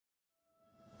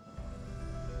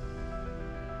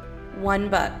One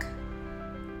book,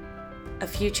 a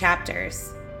few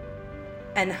chapters,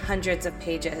 and hundreds of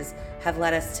pages have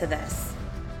led us to this.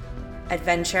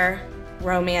 Adventure,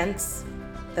 romance,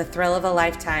 the thrill of a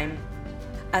lifetime,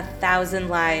 1,000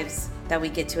 lives that we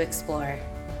get to explore.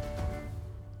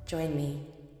 Join me.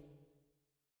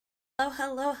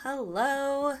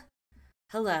 Hello.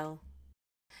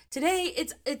 Today,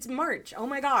 it's March. Oh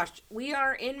my gosh, we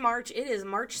are in March. It is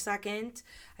March 2nd.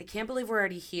 I can't believe we're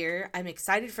already here. I'm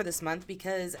excited for this month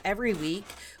because every week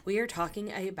we are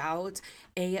talking about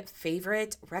a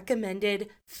favorite recommended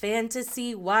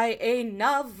fantasy YA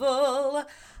novel.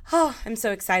 Oh, I'm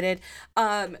so excited.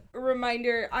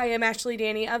 Reminder, I am Ashley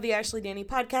Danny of the Ashley Danny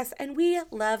podcast, and we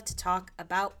love to talk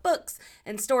about books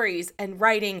and stories and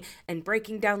writing and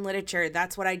breaking down literature.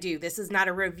 That's what I do. This is not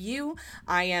a review.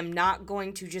 I am not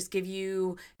going to just give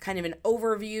you kind of an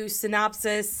overview,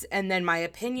 synopsis, and then my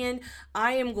opinion.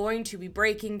 I am going to be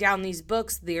breaking down these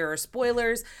books. There are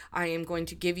spoilers. I am going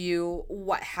to give you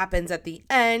what happens at the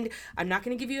end. I'm not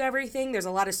going to give you everything. There's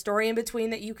a lot of story in between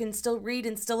that you can still read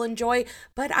and still enjoy,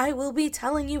 but I will be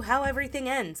telling you how everything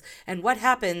ends and what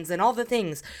happens and all the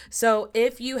things. So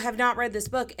if you have not read this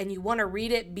book and you want to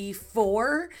read it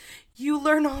before you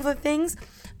learn all the things,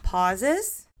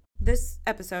 pauses this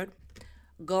episode,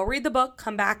 go read the book,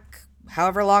 come back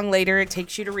however long later it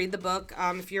takes you to read the book.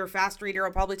 If you're a fast reader,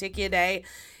 it'll probably take you a day.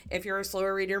 If you're a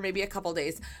slower reader, maybe a couple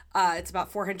days. It's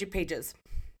about 400 pages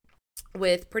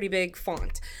with pretty big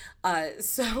font.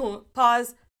 So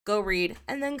pause, go read,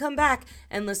 and then come back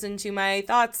and listen to my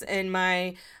thoughts and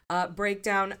my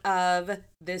breakdown of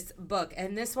this book.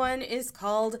 And this one is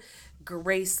called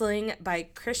Graceling by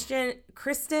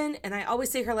Kristen, and I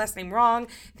always say her last name wrong.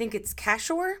 I think it's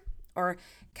Cashore or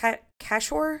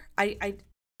Cashore.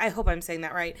 I hope I'm saying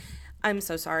that right. I'm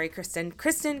so sorry, Kristen.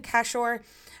 Kristen Cashore.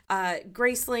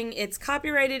 Graceling. It's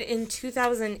copyrighted in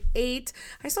 2008.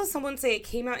 I saw someone say it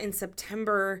came out in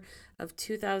September of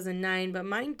 2009, but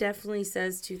mine definitely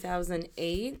says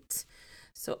 2008.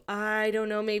 So I don't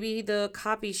know. Maybe the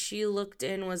copy she looked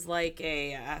in was like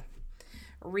a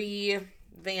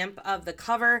revamp of the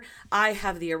cover. I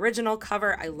have the original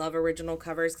cover. I love original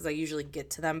covers because I usually get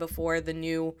to them before the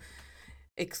new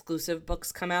exclusive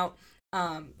books come out.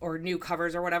 Or new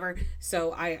covers or whatever.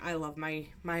 So I love my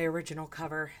original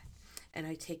cover, and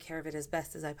I take care of it as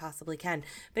best as I possibly can.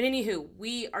 But anywho,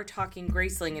 we are talking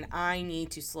Graceling, and I need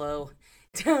to slow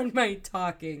down my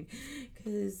talking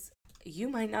because you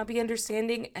might not be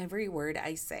understanding every word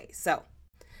I say. So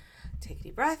take a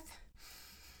deep breath,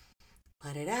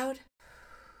 let it out.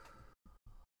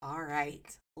 All right,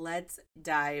 let's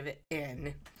dive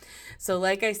in. So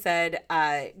like I said,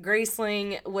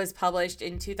 Graceling was published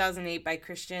in 2008 by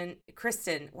Kristen.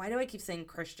 Why do I keep saying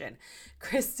Christian?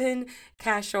 Kristen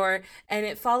Cashore, and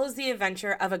it follows the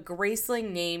adventure of a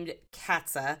Graceling named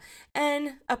Katza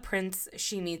and a prince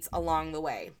she meets along the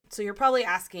way. So you're probably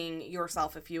asking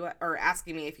yourself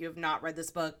asking me if you have not read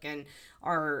this book and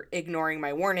are ignoring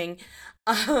my warning.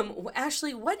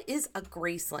 Ashley, what is a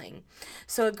Graceling?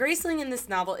 So a Graceling in this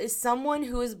novel is someone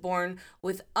who is born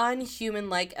with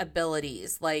unhuman-like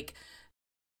abilities, like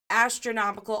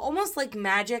astronomical, almost like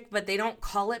magic, but they don't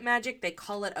call it magic. They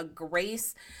call it a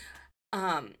grace.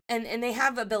 And they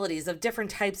have abilities of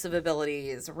different types of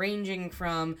abilities, ranging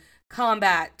from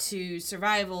combat to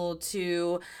survival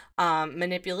to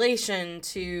manipulation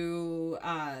to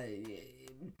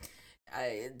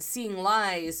seeing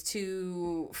lies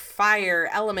to fire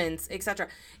elements, etc.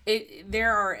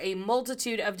 There are a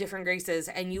multitude of different graces,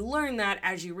 and you learn that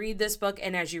as you read this book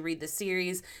and as you read the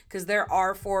series, because there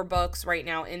are 4 books right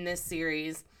now in this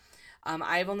series.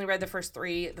 I've only read the first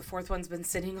 3. The 4th one's been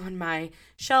sitting on my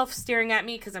shelf staring at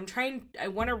me because I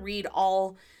want to read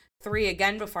all 3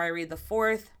 again before I read the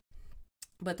 4th.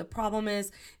 But the problem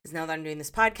is now that I'm doing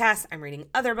this podcast, I'm reading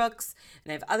other books,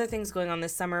 and I have other things going on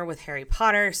this summer with Harry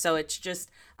Potter. So it's just,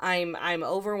 I'm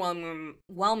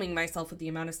overwhelming myself with the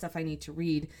amount of stuff I need to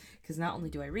read, because not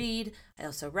only do I read, I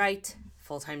also write,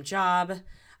 full-time job.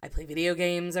 I play video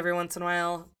games every once in a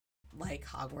while, like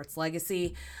Hogwarts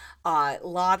Legacy.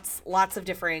 Lots of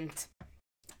different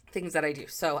things that I do.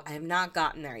 So I have not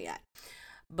gotten there yet,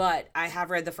 but I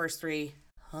have read the first 3.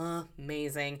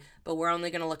 Amazing, but we're only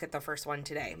going to look at the first one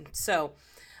today. So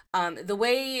the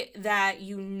way that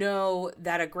you know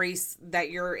that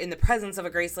you're in the presence of a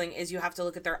Graceling is you have to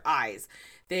look at their eyes.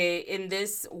 In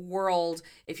this world,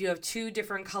 if you have 2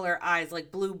 different color eyes,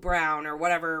 like blue brown or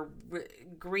whatever,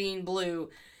 green blue,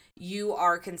 you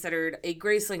are considered a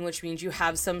Graceling, which means you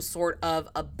have some sort of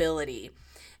ability.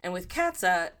 And with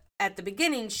Katza, at the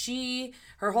beginning,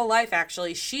 her whole life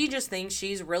actually, she just thinks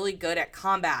she's really good at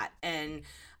combat and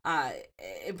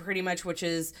pretty much, which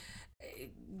is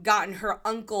gotten her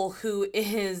uncle, who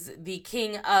is the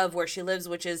king of where she lives,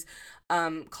 which is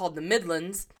called the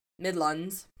Midlands,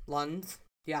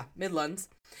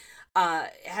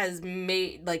 has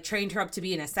made, like, trained her up to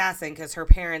be an assassin because her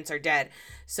parents are dead.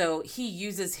 So he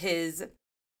uses his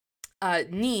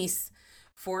niece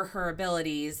for her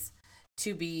abilities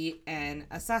to be an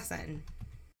assassin.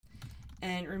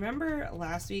 And remember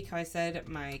last week how I said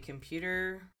my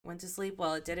computer went to sleep?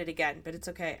 Well, it did it again, but it's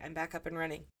okay. I'm back up and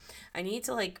running. I need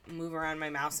to, like, move around my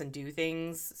mouse and do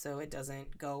things so it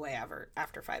doesn't go away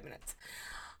after 5 minutes.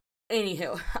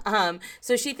 Anywho,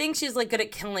 so she thinks she's, like, good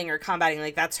at killing or combating,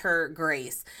 like that's her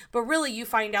grace. But really, you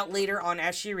find out later on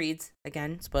as she reads,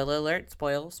 again, spoiler alert,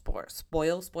 spoiler.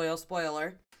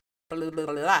 Blah, blah,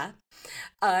 blah,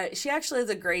 blah. She actually has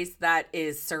a grace that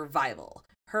is survival.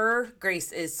 Her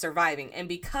grace is surviving. And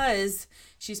because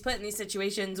she's put in these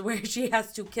situations where she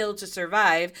has to kill to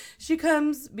survive, she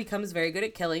becomes very good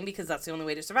at killing because that's the only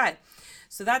way to survive.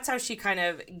 So that's how she kind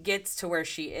of gets to where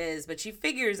she is. But she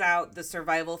figures out the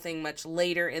survival thing much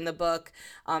later in the book.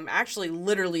 Actually,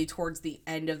 literally towards the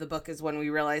end of the book is when we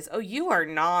realize, oh, you are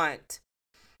not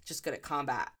just good at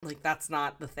combat. Like, that's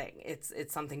not the thing. It's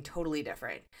something totally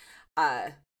different.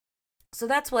 So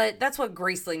that's what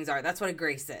Gracelings are. That's what a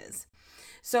grace is.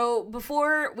 So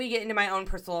before we get into my own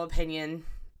personal opinion,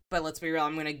 but let's be real,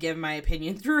 I'm going to give my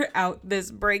opinion throughout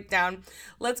this breakdown.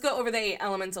 Let's go over the 8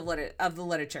 elements of the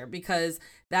literature, because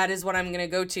that is what I'm going to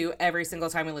go to every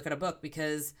single time we look at a book,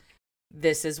 because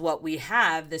this is what we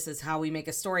have. This is how we make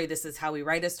a story. This is how we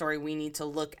write a story. We need to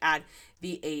look at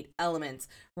the 8 elements.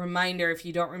 Reminder, if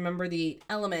you don't remember the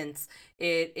elements,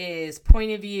 it is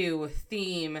point of view,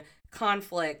 theme,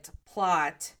 conflict,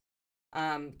 plot,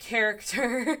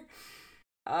 character.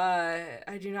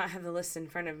 I do not have the list in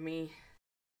front of me.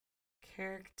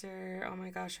 Character. Oh my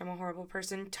gosh, I'm a horrible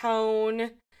person.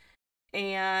 Tone.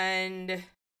 And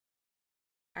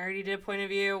I already did point of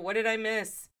view. What did I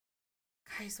miss?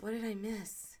 Guys, what did I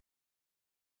miss?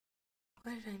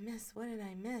 What did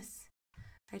I miss?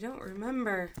 I don't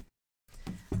remember.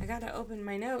 I gotta open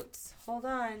my notes. Hold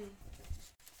on.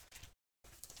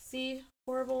 See?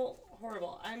 Horrible.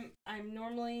 I'm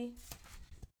normally...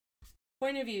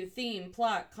 Point of view, theme,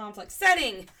 plot, conflict,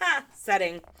 setting.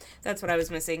 Setting. That's what I was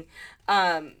missing.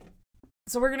 So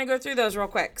we're going to go through those real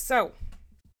quick. So,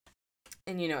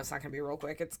 and it's not going to be real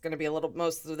quick. It's going to be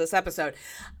most of this episode.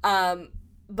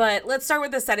 But let's start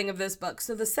with the setting of this book.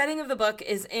 So the setting of the book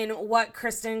is in what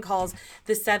Kristen calls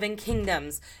the 7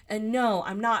 kingdoms. And no,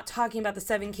 I'm not talking about the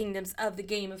 7 kingdoms of the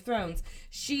Game of Thrones.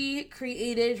 She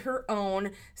created her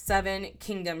own 7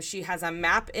 kingdoms. She has a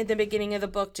map in the beginning of the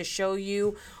book to show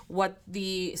you what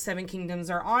the 7 kingdoms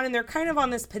are on. And they're kind of on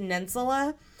this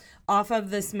peninsula off of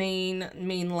this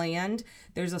mainland.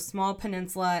 There's a small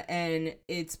peninsula, and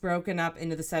it's broken up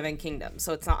into the 7 kingdoms.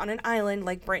 So it's not on an island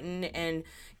like Britain and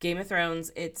Game of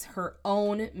Thrones. It's her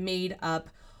own made up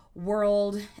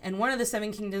world. And one of the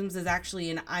 7 kingdoms is actually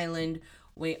an island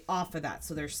way off of that.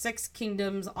 So there's 6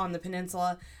 kingdoms on the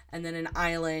peninsula and then an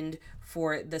island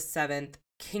for the 7th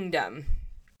kingdom.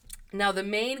 Now, the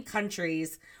main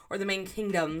countries, or the main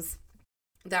kingdoms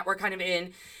that we're kind of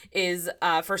in, is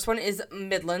first one is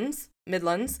Midlands,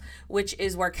 which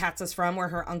is where Katz is from, where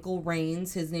her uncle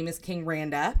reigns. His name is King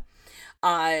Randa.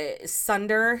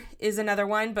 Sunder is another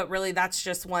one, but really that's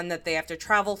just one that they have to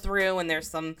travel through, and there's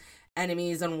some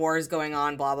enemies and wars going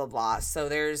on, blah blah blah. So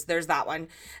there's that one.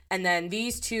 And then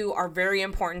these 2 are very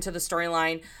important to the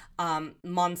storyline.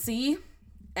 Monsey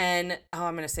and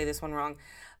I'm gonna say this one wrong.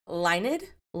 Lyned.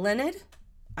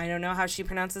 I don't know how she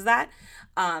pronounces that.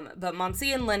 But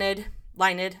Monsey and Lyned,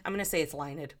 I'm going to say it's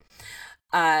Lyned,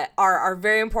 are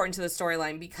very important to the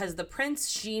storyline, because the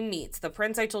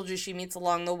prince I told you she meets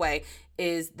along the way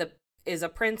is a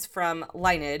prince from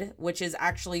Lyned, which is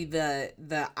actually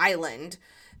the island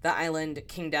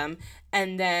kingdom.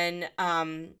 And then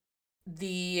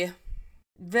the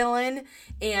villain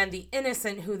and the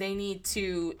innocent who they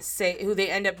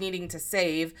end up needing to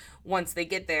save once they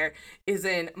get there is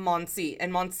in Monsey.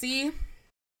 And Monsey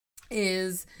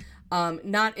is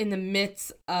not in the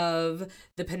midst of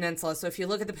the peninsula. So if you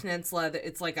look at the peninsula,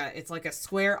 it's like a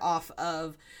square off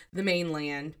of the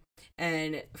mainland,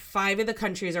 and 5 of the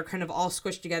countries are kind of all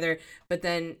squished together. But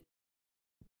then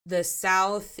the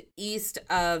southeast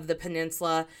of the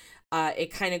peninsula,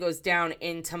 it kind of goes down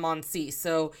into Monsey.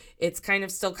 So it's kind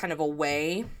of still kind of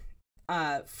away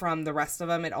from the rest of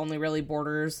them. It only really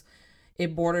borders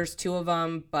 2 of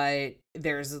them, but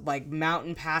there's like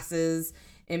mountain passes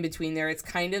in between there. It's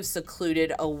kind of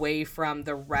secluded away from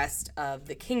the rest of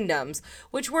the kingdoms,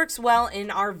 which works well in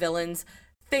our villain's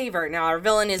favor. Now, our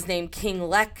villain is named King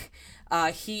Lek.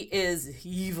 He is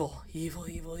evil, evil,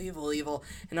 evil, evil, evil.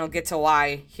 And I'll get to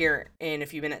why here in a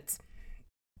few minutes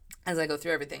as I go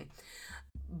through everything.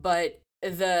 But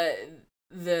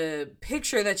the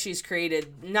picture that she's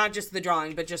created, not just the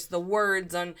drawing, but just the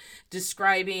words on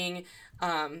describing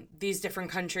these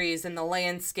different countries and the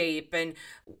landscape. And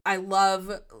I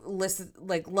love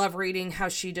reading how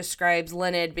she describes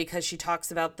Leonid, because she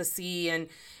talks about the sea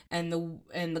and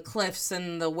the cliffs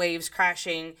and the waves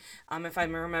crashing, if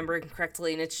I'm remembering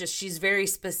correctly. And it's just, she's very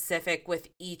specific with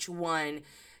each one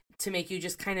to make you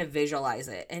just kind of visualize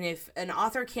it. And if an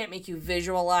author can't make you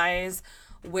visualize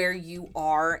where you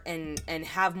are and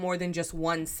have more than just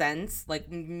one sense, like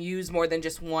use more than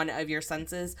just one of your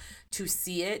senses to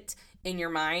see it in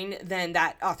your mind, then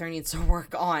that author needs to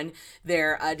work on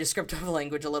their descriptive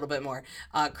language a little bit more.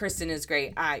 Kristen is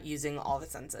great at using all the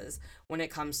senses when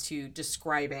it comes to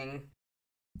describing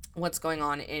what's going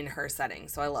on in her setting.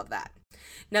 So I love that.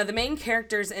 Now, the main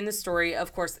characters in the story,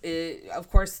 of course,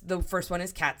 the first one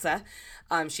is Katza.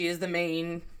 She is the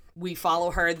main. We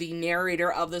follow her. The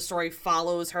narrator of the story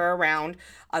follows her around.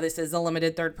 This is a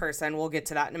limited third person. We'll get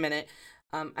to that in a minute.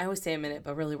 I always say a minute,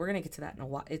 but really, we're going to get to that in a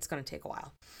while. It's going to take a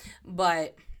while.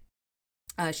 But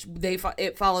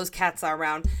it follows Katza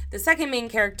around. The second main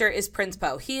character is Prince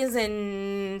Po. He is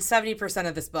in 70%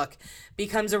 of this book,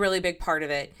 becomes a really big part of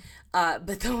it.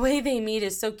 But the way they meet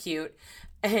is so cute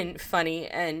and funny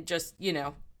and just,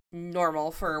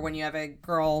 normal for when you have a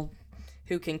girl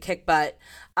who can kick butt.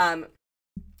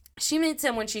 She meets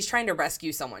him when she's trying to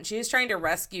rescue someone. She is trying to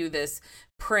rescue this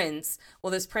prince. Well,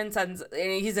 this prince,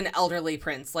 he's an elderly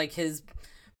prince, like his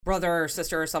brother or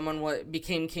sister or someone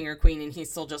became king or queen, and he's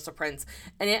still just a prince.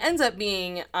 And it ends up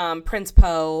being Prince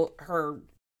Po, her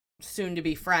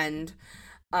soon-to-be friend.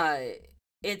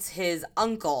 It's his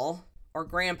uncle or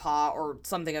grandpa or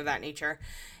something of that nature.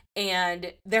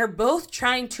 And they're both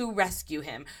trying to rescue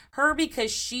him. Her,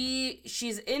 because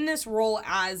she's in this role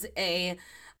as a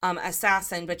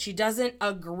assassin, but she doesn't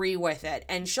agree with it,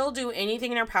 and she'll do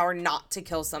anything in her power not to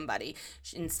kill somebody.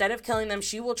 Instead of killing them,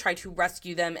 she will try to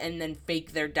rescue them and then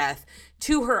fake their death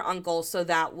to her uncle, so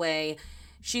that way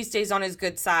she stays on his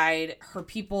good side. Her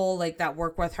people, like, that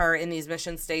work with her in these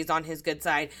missions, stays on his good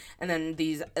side, and then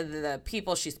the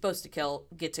people she's supposed to kill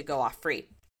get to go off free.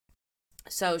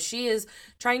 So she is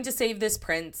trying to save this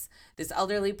prince, this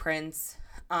elderly prince.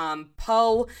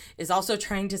 Poe is also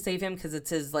trying to save him because it's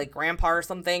his, like, grandpa or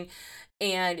something.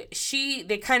 And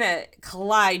they kind of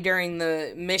collide during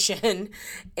the mission,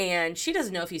 and she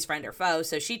doesn't know if he's friend or foe,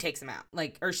 so she takes him out,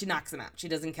 or she knocks him out. She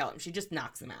doesn't kill him. She just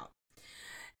knocks him out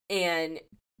and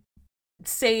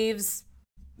saves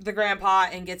the grandpa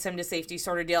and gets him to safety,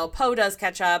 sort of deal. Poe does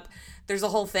catch up. There's a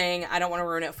whole thing. I don't want to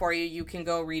ruin it for you. You can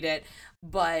go read it.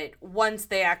 But once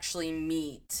they actually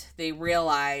meet, they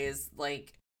realize,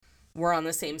 like, we're on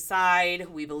the same side.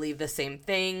 We believe the same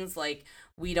things. Like,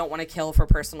 we don't want to kill for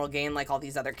personal gain like all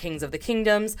these other kings of the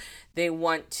kingdoms. They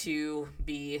want to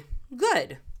be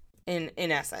good, in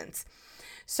essence.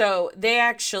 So they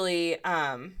actually,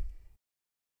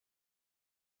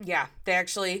 they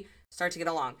actually start to get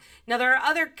along. Now, there are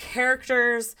other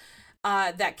characters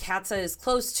that Katza is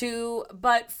close to,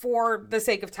 but for the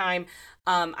sake of time,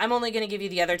 I'm only going to give you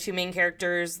the other two main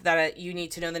characters that you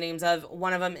need to know the names of.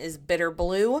 One of them is Bitter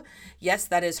Blue. Yes,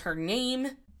 that is her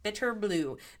name, Bitter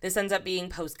Blue. This ends up being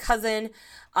Poe's cousin.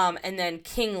 And then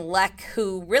King Lek,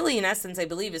 who really, in essence, I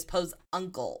believe is Poe's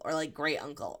uncle, or like great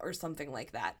uncle or something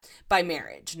like that, by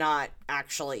marriage, not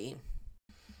actually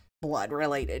blood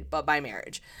related, but by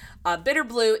marriage. Bitter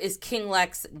Blue is King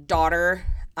Lek's daughter.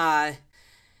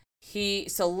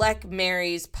 So Lek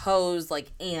marries Poe's,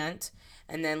 like, aunt,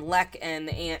 and then Lek and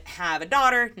the aunt have a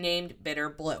daughter named Bitter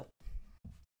Blue.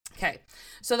 Okay,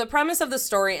 so the premise of the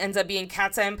story ends up being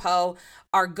Katza and Poe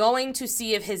are going to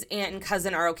see if his aunt and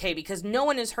cousin are okay, because no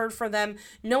one has heard from them.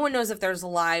 No one knows if they're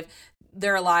alive.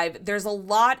 There's a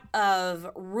lot of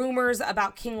rumors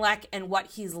about King Lek and what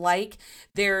he's like.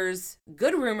 There's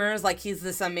good rumors, like he's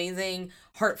this amazing,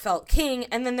 heartfelt king,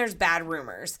 and then there's bad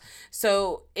rumors.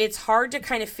 So it's hard to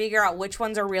kind of figure out which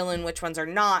ones are real and which ones are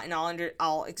not, and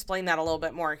I'll explain that a little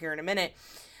bit more here in a minute.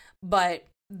 But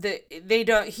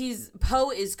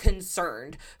Poe is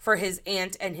concerned for his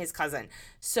aunt and his cousin.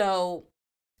 So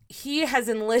he has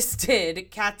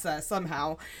enlisted Katza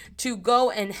somehow to go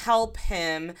and help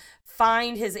him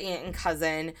find his aunt and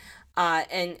cousin,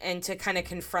 and to kind of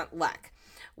confront Lek.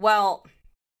 Well,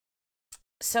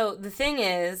 so the thing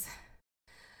is,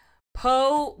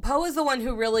 Poe is the one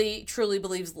who really truly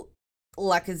believes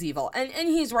Lek is evil, and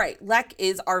he's right. Lek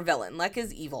is our villain. Lek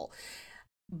is evil,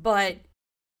 but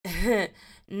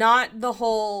not the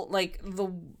whole, like,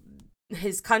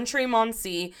 his country,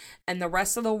 Monsi, and the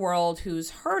rest of the world who's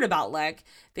heard about Lek,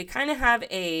 they kind of have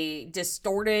a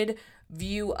distorted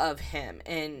view of him.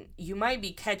 And you might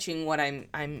be catching what I'm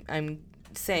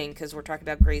saying, because we're talking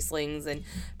about Gracelings and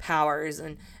powers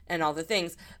and all the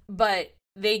things. But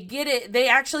they get it. They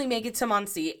actually make it to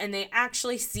Monsi, and they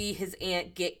actually see his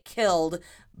aunt get killed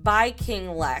by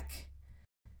King Lek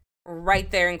right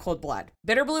there in cold blood.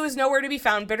 Bitterblue is nowhere to be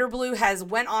found. Bitterblue has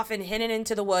went off and hidden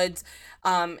into the woods.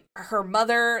 Her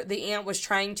mother, the aunt, was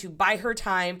trying to buy her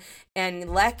time, and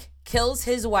Lek kills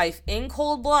his wife in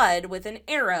cold blood with an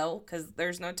arrow, because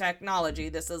there's no technology.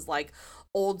 This is like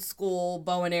old school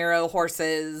bow and arrow,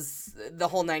 horses, the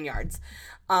whole 9 yards.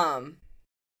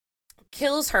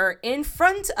 Kills her in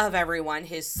front of everyone,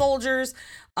 his soldiers,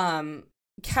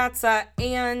 Katza,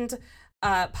 and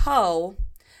Poe.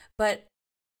 But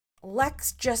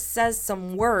Lex just says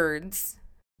some words,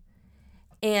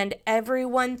 and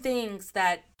everyone thinks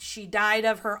that she died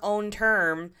of her own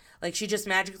term, like she just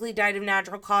magically died of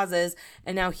natural causes,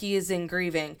 and now he is in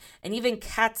grieving. And even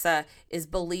Katza is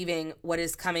believing what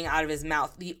is coming out of his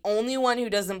mouth. The only one who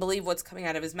doesn't believe what's coming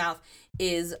out of his mouth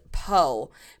is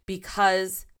Poe,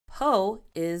 because Poe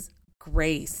is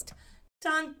graced.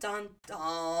 Dun, dun,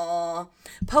 dun.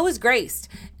 Poe is graced,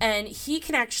 and he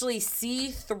can actually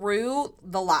see through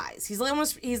the lies. He's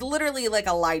literally like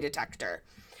a lie detector.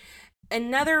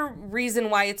 Another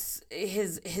reason why it's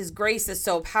his grace is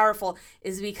so powerful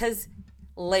is because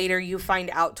later you find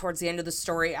out towards the end of the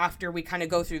story, after we kind of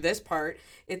go through this part,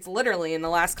 it's literally in the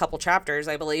last couple chapters,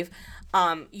 I believe,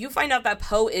 you find out that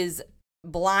Poe is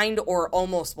blind or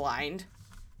almost blind,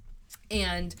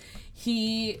 and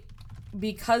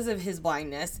because of his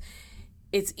blindness,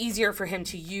 it's easier for him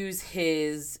to use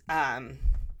his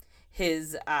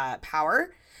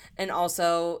power, and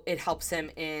also it helps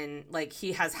him in, like,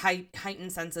 he has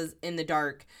heightened senses in the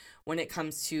dark when it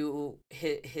comes to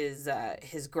his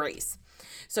grace.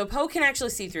 So Poe can actually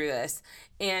see through this,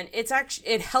 and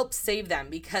it helps save them,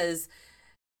 because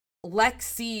Lex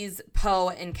sees Poe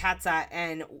and Katza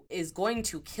and is going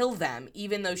to kill them,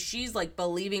 even though she's like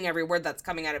believing every word that's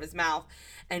coming out of his mouth.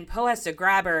 And Poe has to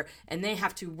grab her, and they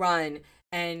have to run.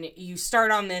 And you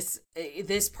start on this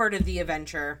part of the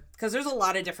adventure, because there's a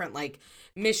lot of different like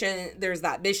mission. There's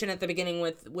that mission at the beginning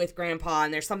with Grandpa,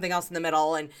 and there's something else in the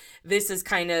middle, and this is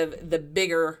kind of the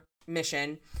bigger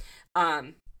mission.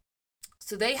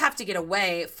 So they have to get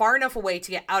away, far enough away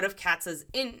to get out of Katza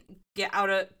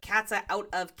out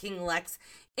of King Lex's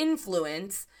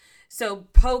influence, so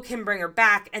Poe can bring her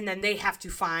back, and then they have to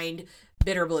find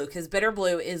Bitterblue, because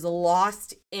Bitterblue is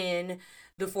lost in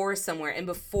the forest somewhere. And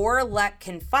before Lex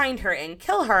can find her and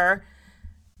kill her,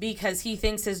 because he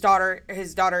thinks his daughter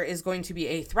is going to be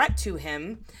a threat to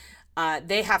him,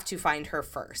 they have to find her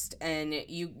first. And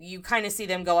you kind of see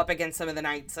them go up against some of the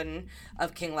knights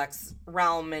of King Lex's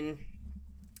realm and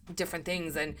different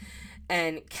things, and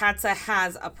Katza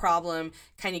has a problem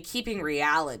kind of keeping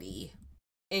reality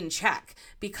in check,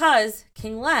 because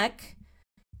King Lek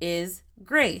is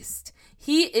graced.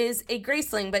 He is a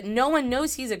Graceling, but no one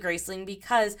knows he's a Graceling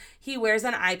because he wears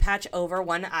an eye patch over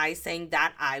one eye saying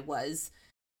that eye was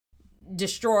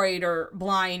destroyed or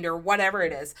blind or whatever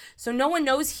it is. So no one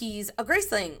knows he's a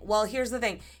Graceling. Well, here's the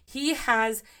thing. He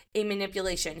has a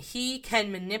manipulation. He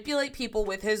can manipulate people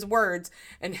with his words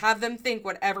and have them think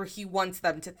whatever he wants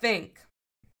them to think.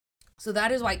 So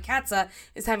that is why Katza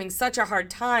is having such a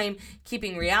hard time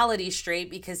keeping reality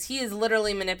straight, because he is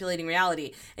literally manipulating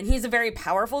reality. And he's a very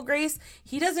powerful Grace.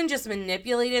 He doesn't just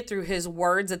manipulate it through his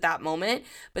words at that moment,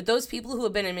 but those people who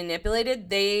have been manipulated,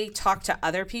 they talk to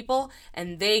other people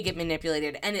and they get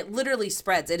manipulated. And it literally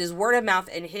spreads. It is word of mouth,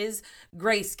 and his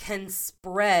grace can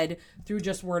spread through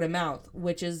just word of mouth,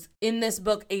 which is in this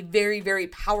book a very, very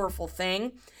powerful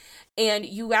thing. And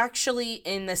you actually,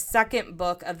 in the second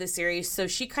book of the series, so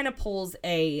she kind of pulls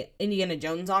a Indiana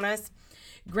Jones on us.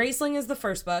 Graceling is the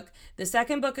first book. The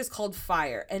second book is called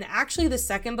Fire. And actually the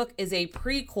second book is a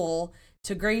prequel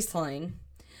to Graceling,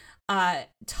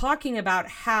 talking about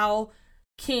how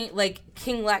King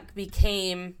Lek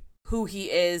became who he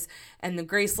is, and the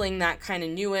Graceling that kind of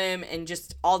knew him, and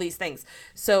just all these things.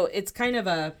 So it's kind of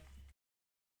a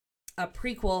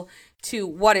prequel to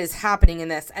what is happening in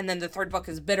this. And then the third book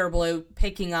is Bitterblue,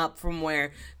 picking up from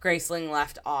where Graceling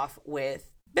left off with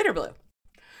Bitterblue.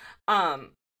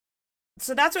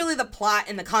 So that's really the plot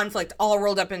and the conflict all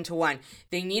rolled up into one.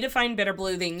 They need to find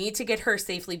Bitterblue. They need to get her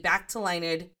safely back to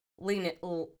Lyned,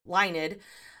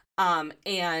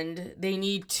 and they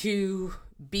need to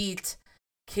beat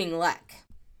King Lek.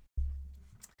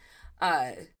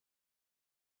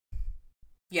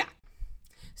 Yeah.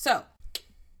 So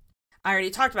I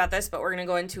already talked about this, but we're going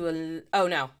to go into oh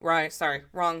no, right, sorry,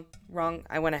 wrong,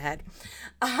 I went ahead.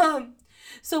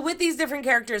 So with these different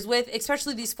characters, with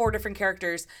especially these 4 different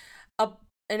characters,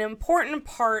 an important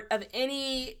part of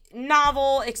any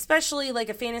novel, especially like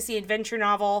a fantasy adventure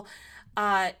novel,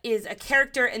 is a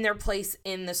character and their place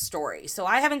in the story. So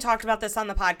I haven't talked about this on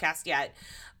the podcast yet,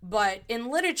 but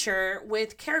in literature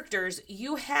with characters,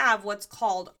 you have what's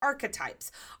called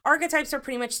archetypes. Archetypes are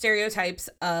pretty much stereotypes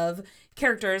of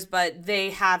characters, but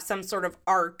they have some sort of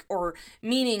arc or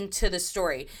meaning to the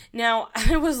story. Now,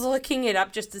 I was looking it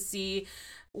up just to see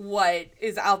what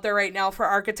is out there right now for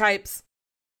archetypes.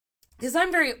 Because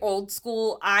I'm very old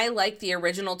school, I like the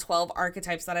original 12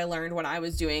 archetypes that I learned when I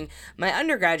was doing my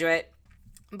undergraduate.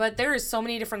 But there is so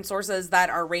many different sources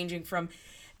that are ranging from,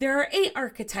 there are 8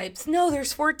 archetypes. No,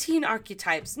 there's 14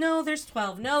 archetypes. No, there's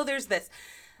 12. No, there's this.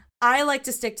 I like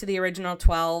to stick to the original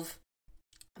 12.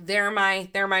 They're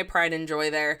my pride and joy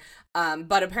there.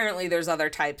 But apparently there's other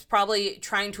types, probably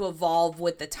trying to evolve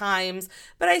with the times.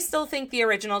 But I still think the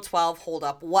original 12 hold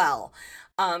up well.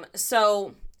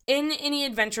 So in any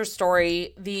adventure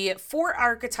story, the 4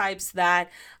 archetypes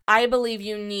that I believe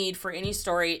you need for any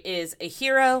story is a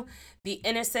hero, the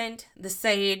innocent, the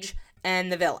sage,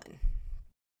 and the villain.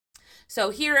 So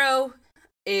hero,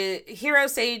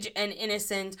 sage, and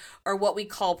innocent are what we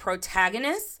call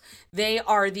protagonists. They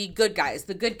are the good guys,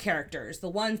 the good characters, the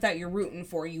ones that you're rooting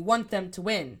for. You want them to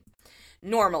win,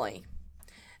 normally.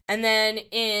 And then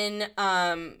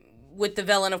with the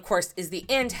villain, of course, is the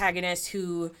antagonist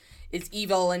who is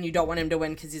evil and you don't want him to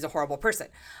win because he's a horrible person.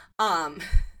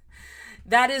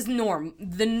 That is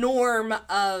the norm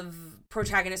of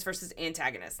protagonist versus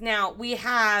antagonist. Now, we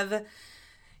have,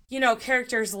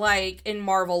 characters like in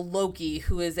Marvel, Loki,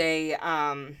 who is a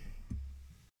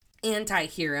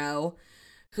anti-hero,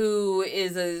 who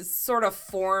is a sort of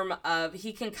form of,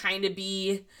 he can kind of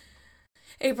be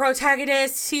a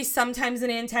protagonist, he's sometimes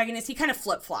an antagonist, he kind of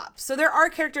flip-flops. So there are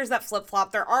characters that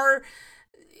flip-flop,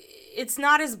 it's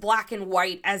not as black and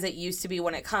white as it used to be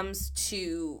when it comes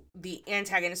to the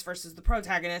antagonist versus the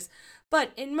protagonist.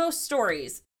 But in most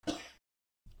stories,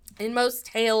 in most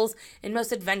tales, in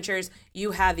most adventures,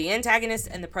 you have the antagonist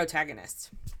and the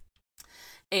protagonist.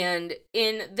 And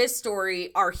in this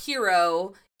story, our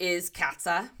hero is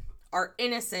Katza. Our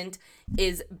innocent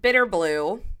is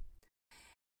Bitterblue.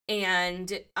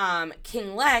 And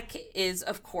King Lek is,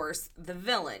 of course, the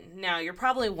villain. Now, you're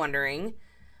probably wondering,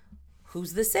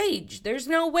 who's the sage? There's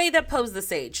no way that Poe's the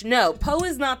sage. No, Poe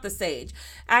is not the sage.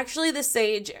 Actually, the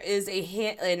sage is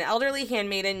an elderly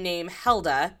handmaiden named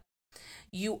Helda.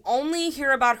 You only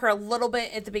hear about her a little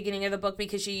bit at the beginning of the book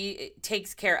because she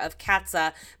takes care of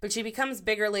Katza, but she becomes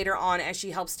bigger later on as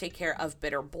she helps take care of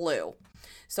Bitterblue.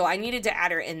 So I needed to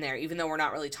add her in there, even though we're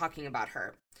not really talking about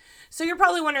her. So you're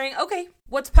probably wondering, okay,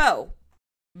 what's Poe?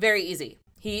 Very easy.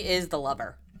 He is the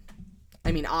lover.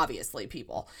 I mean, obviously,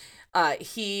 people.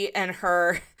 He and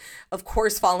her, of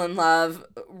course, fall in love.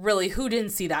 Really, who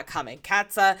didn't see that coming?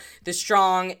 Katza, the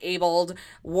strong, abled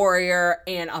warrior,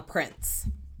 and a prince.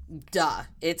 Duh.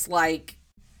 It's like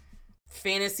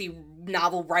fantasy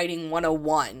novel writing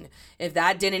 101. If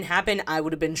that didn't happen, I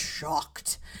would have been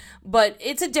shocked. But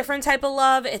it's a different type of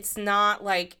love. It's not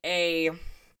like a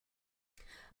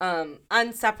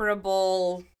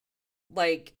inseparable,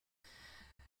 like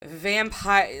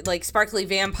vampire, like sparkly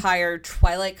vampire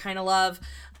Twilight kind of love.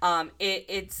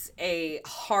 It's a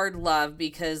hard love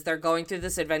because they're going through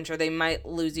this adventure. They might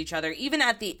lose each other. Even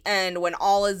at the end, when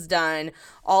all is done,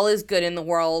 all is good in the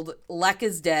world, Lek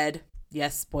is dead.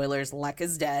 Yes, spoilers, Lek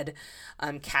is dead.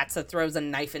 Katza throws a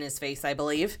knife in his face, I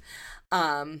believe.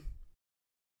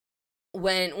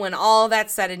 When all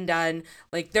that's said and done,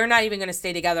 like, they're not even going to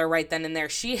stay together right then and there.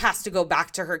 She has to go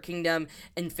back to her kingdom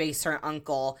and face her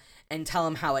uncle and tell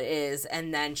him how it is,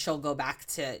 and then she'll go back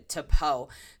to Poe.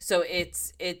 So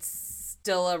it's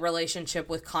still a relationship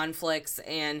with conflicts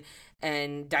and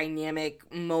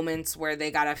dynamic moments where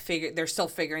they're still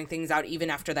figuring things out even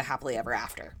after the happily ever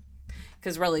after.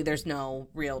 Because really, there's no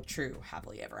real true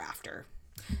happily ever after.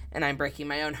 And I'm breaking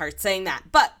my own heart saying that,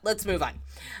 but let's move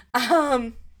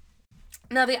on.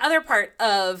 Now, the other part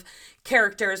of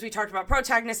characters, we talked about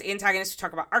protagonists, antagonists, we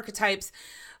talked about archetypes,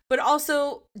 but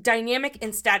also dynamic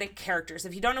and static characters.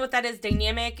 If you don't know what that is,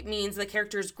 dynamic means the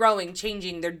character's growing,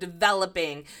 changing, they're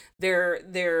developing.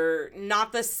 They're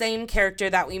not the same character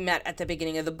that we met at the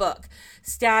beginning of the book.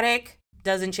 Static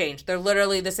doesn't change. They're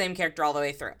literally the same character all the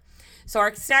way through. So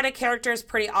our static character is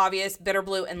pretty obvious,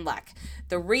 Bitterblue and Lek.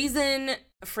 The reason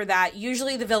for that,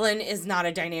 usually the villain is not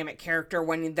a dynamic character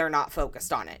when they're not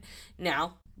focused on it.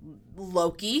 Now,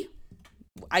 Loki,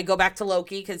 I go back to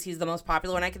Loki because he's the most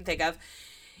popular one I can think of.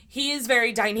 he is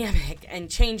very dynamic and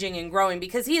changing and growing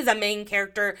because he is a main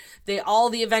character. All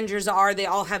the Avengers they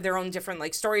all have their own different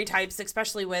like story types,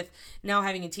 especially with now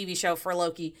having a TV show for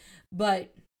Loki.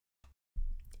 But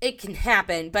it can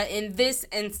happen. But in this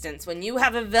instance, when you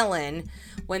have a villain,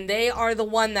 when they are the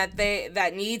one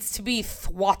that needs to be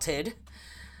thwarted,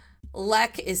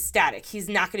 Lek is static. He's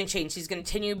not going to change. He's going to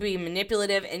continue to be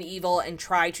manipulative and evil and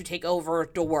try to take over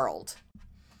the world.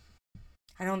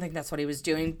 I don't think that's what he was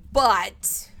doing,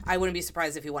 but I wouldn't be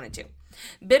surprised if he wanted to.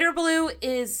 Bitter Blue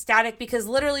is static because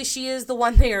literally she is the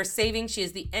one they are saving. She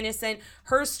is the innocent.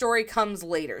 Her story comes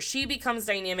later. She becomes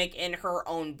dynamic in her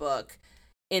own book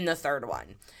in the third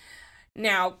one.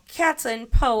 Now, Katza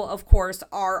and Poe, of course,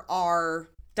 are our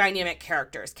dynamic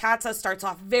characters. Katza starts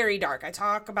off very dark. I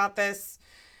talk about this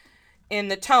in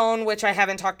the tone, which I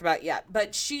haven't talked about yet.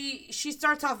 But she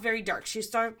starts off very dark. She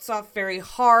starts off very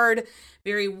hard,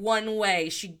 very one way.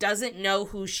 She doesn't know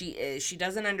who she is. She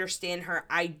doesn't understand her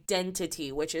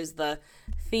identity, which is the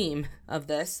theme of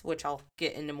this, which I'll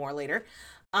get into more later.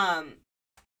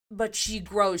 But she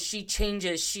grows. She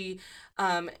changes. She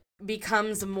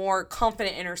becomes more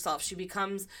confident in herself. She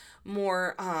becomes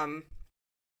more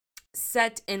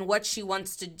set in what she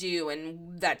wants to do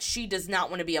and that she does not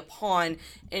want to be a pawn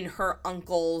in her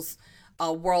uncle's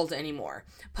world anymore.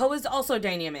 Poe is also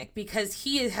dynamic because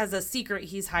he has a secret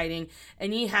he's hiding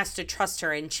and he has to trust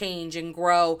her and change and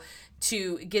grow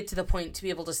to get to the point to be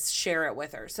able to share it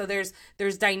with her. So there's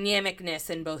dynamicness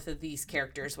in both of these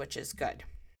characters, which is good.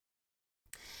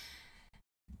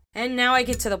 And now I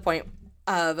get to the point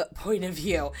of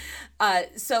view.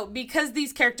 So because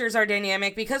these characters are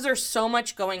dynamic, because there's so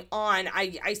much going on,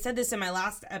 I said this in my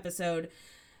last episode,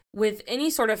 with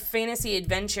any sort of fantasy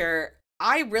adventure,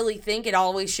 I really think it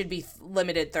always should be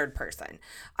limited third person.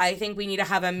 I think we need to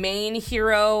have a main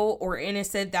hero or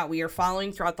innocent that we are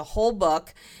following throughout the whole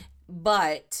book,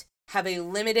 but have a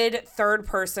limited third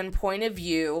person point of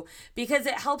view because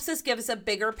it helps us give us a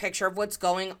bigger picture of what's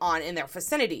going on in their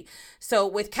vicinity. So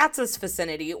with Katza's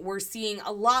vicinity, we're seeing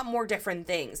a lot more different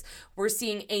things. We're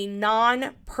seeing a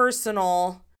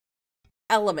non-personal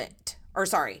element,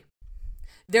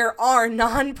 there are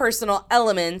non-personal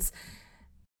elements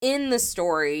in the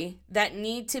story that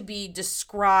need to be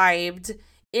described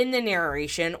in the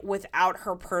narration without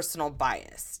her personal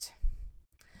bias.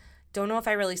 Don't know if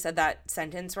I really said that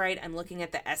sentence right. I'm looking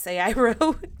at the essay I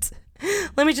wrote.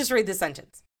 Let me just read the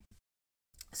sentence.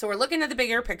 So we're looking at the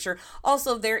bigger picture.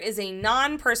 Also, there is a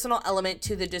non-personal element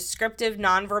to the descriptive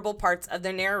nonverbal parts of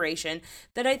the narration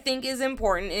that I think is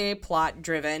important in a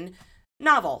plot-driven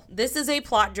novel. This is a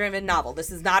plot-driven novel.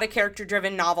 This is not a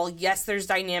character-driven novel. Yes, there's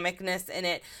dynamicness in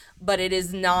it, but it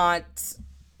is not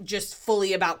just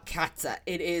fully about Katza.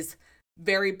 It is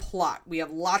very plot. We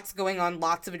have lots going on,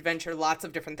 lots of adventure, lots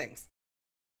of different things.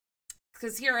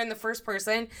 Because here in the first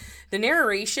person, the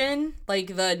narration,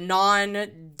 like the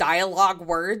non-dialogue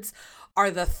words,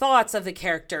 are the thoughts of the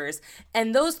characters.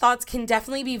 And those thoughts can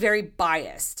definitely be very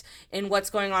biased in what's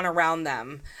going on around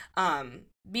them.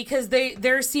 Because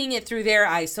they're seeing it through their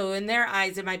eyes. So in their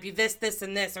eyes, it might be this,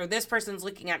 and this, or this person's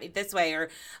looking at me this way, or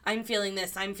I'm feeling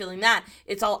this, I'm feeling that.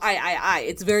 It's all I.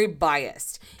 It's very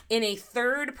biased. In a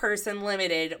third person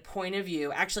limited point of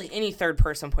view, actually any third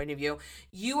person point of view,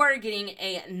 you are getting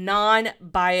a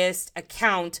non-biased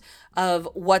account of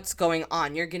what's going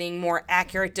on. You're getting more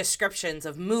accurate descriptions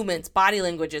of movements, body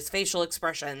languages, facial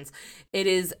expressions. It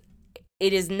is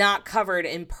not covered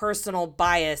in personal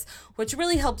bias, which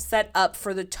really helps set up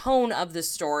for the tone of the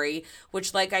story,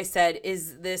 which, like I said,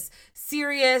 is this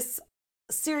serious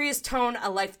tone, a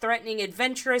life-threatening,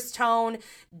 adventurous tone,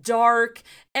 dark,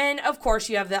 and of course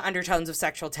you have the undertones of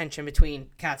sexual tension between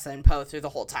Katza and Poe through the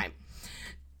whole time.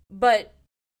 But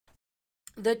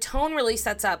the tone really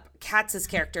sets up Katza's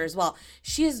character as well.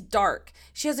 She is dark.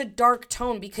 She has a dark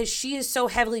tone because she is so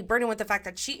heavily burdened with the fact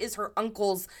that she is her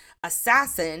uncle's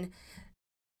assassin.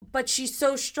 But she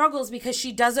so struggles because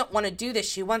she doesn't want to do this.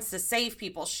 She wants to save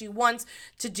people. She wants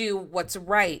to do what's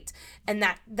right. And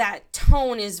that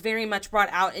tone is very much brought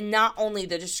out in not only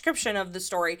the description of the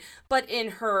story, but in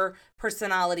her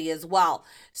personality as well.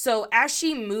 So as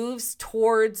she moves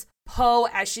towards Poe,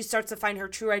 as she starts to find her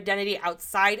true identity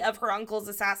outside of her uncle's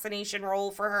assassination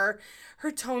role for her,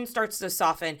 her tone starts to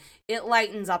soften. It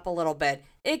lightens up a little bit,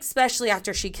 especially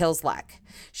after she kills Lek.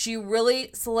 She really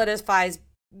solidifies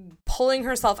pulling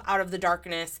herself out of the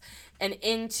darkness and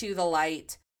into the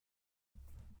light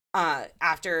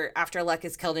after Lek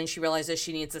is killed and she realizes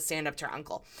she needs to stand up to her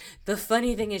uncle. The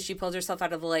funny thing is she pulls herself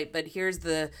out of the light, but here's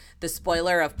the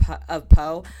spoiler of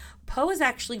Poe. Poe is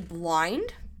actually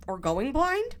blind or going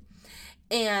blind,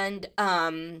 and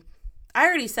I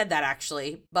already said that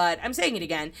actually, but I'm saying it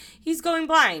again. He's going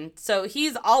blind, so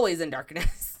he's always in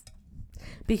darkness.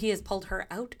 But he has pulled her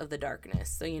out of the darkness,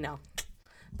 so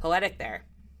poetic there.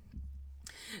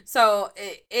 So,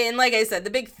 and like I said, the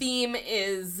big theme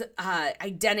is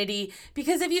identity,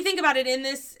 because if you think about it, in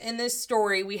this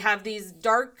story, we have these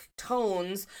dark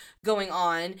tones going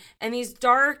on, and these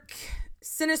dark,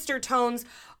 sinister tones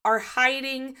are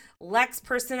hiding Lek's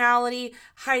personality,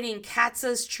 hiding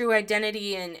Katza's true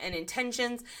identity and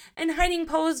intentions, and hiding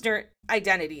Poe's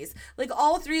identities. Like,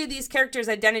 all three of these characters'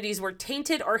 identities were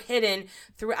tainted or hidden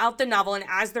throughout the novel, and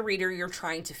as the reader, you're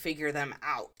trying to figure them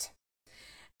out.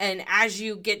 And as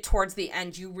you get towards the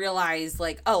end, you realize,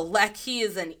 like, oh, Lek, he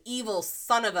is an evil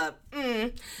son of a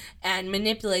and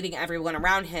manipulating everyone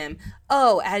around him.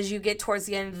 Oh, as you get towards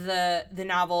the end of the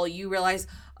novel, you realize,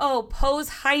 oh, Poe's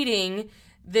hiding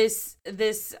this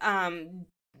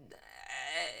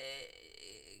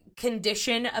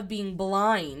condition of being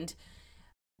blind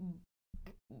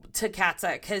to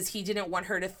Katza, because he didn't want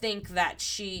her to think that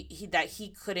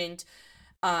he couldn't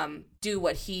do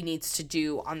what he needs to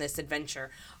do on this adventure.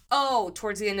 Oh,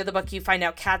 towards the end of the book, you find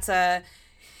out Katza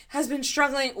has been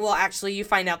struggling. Well, actually, you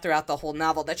find out throughout the whole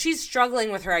novel that she's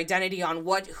struggling with her identity on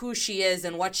who she is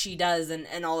and what she does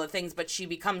and all the things, but she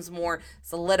becomes more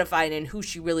solidified in who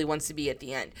she really wants to be at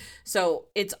the end. So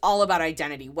it's all about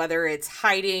identity, whether it's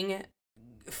hiding,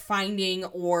 finding,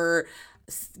 or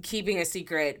keeping a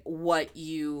secret, what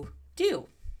you do.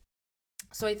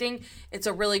 So I think it's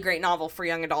a really great novel for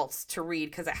young adults to read,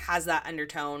 because it has that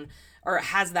undertone, or it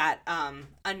has that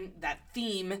that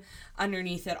theme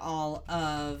underneath it all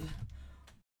of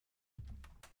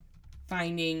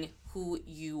finding who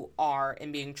you are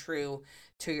and being true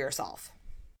to yourself.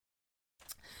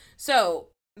 So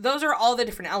those are all the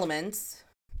different elements.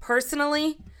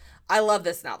 Personally, I love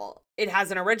this novel. It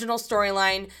has an original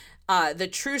storyline. The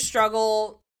true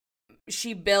struggle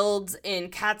she builds in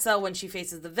Katza when she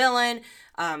faces the villain,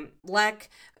 Lek.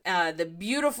 The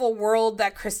beautiful world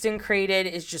that Kristen created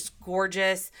is just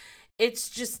gorgeous.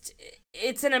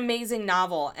 It's an amazing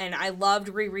novel, and I loved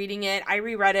rereading it. I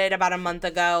reread it about a month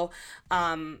ago.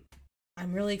 I'm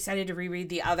really excited to reread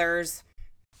the others.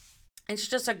 It's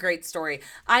just a great story.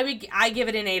 I give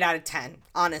it an 8 out of 10.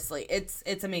 Honestly,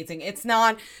 it's amazing. It's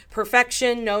not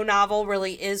perfection. No novel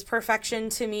really is perfection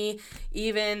to me.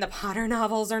 Even the Potter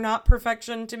novels are not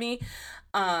perfection to me.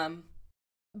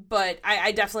 But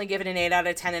I definitely give it an 8 out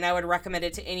of 10, and I would recommend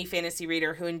it to any fantasy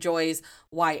reader who enjoys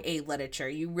YA literature.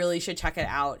 You really should check it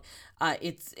out.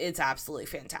 It's absolutely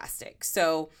fantastic.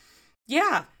 So,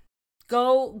 yeah,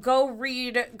 go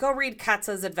read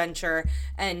Katza's adventure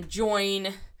and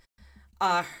join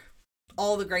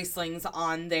all the Gracelings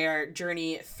on their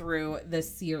journey through the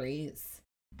series.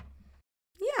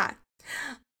 Yeah.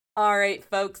 All right,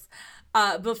 folks.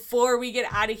 Before we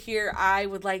get out of here, I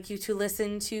would like you to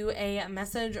listen to a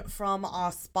message from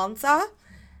our sponsor,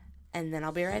 and then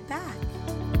I'll be right back.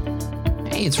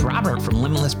 Hey, it's Robert from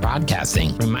Limitless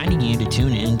Broadcasting, reminding you to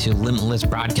tune in to Limitless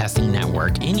Broadcasting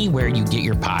Network anywhere you get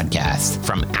your podcasts,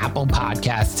 from Apple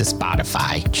Podcasts to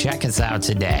Spotify. Check us out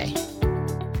today.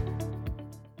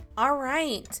 All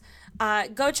right.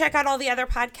 Go check out all the other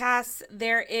podcasts.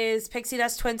 There is Pixie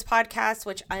Dust Twins podcast,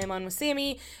 which I am on with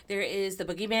Sammy. There is the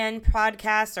Boogeyman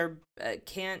podcast, or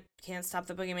Can't Stop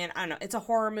the Boogeyman. I don't know. It's a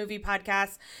horror movie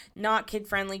podcast, not kid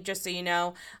friendly, just so you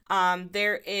know.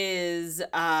 There is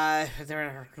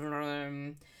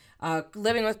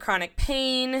Living with Chronic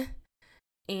Pain.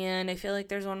 And I feel like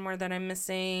there's one more that I'm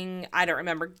missing. I don't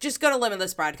remember. Just go to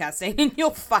Limitless Broadcasting and you'll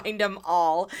find them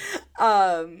all.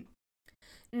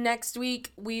 Next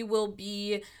week, we will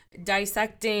be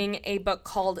dissecting a book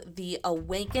called The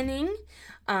Awakening.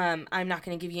 I'm not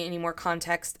going to give you any more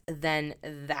context than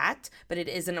that, but it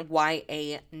is an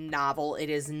YA novel. It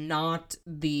is not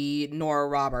the Nora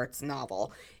Roberts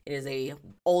novel. It is a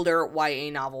older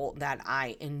YA novel that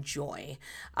I enjoy.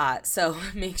 So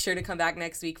make sure to come back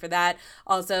next week for that.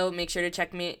 Also, make sure to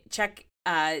check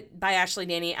by Ashley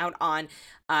Danny out on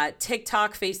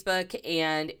TikTok, Facebook,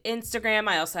 and Instagram.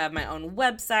 I also have my own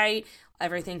website.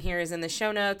 Everything here is in the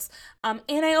show notes. And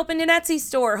I opened an Etsy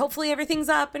store. Hopefully everything's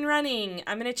up and running.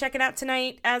 I'm going to check it out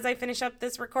tonight as I finish up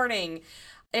this recording.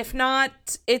 If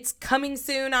not, it's coming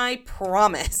soon, I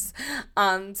promise.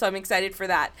 So I'm excited for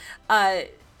that.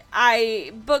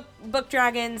 Book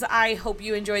Dragons, I hope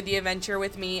you enjoyed the adventure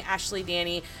with me, Ashley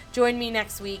Danny. Join me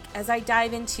next week as I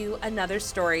dive into another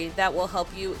story that will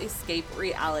help you escape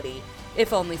reality,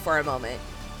 if only for a moment.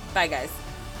 Bye, guys.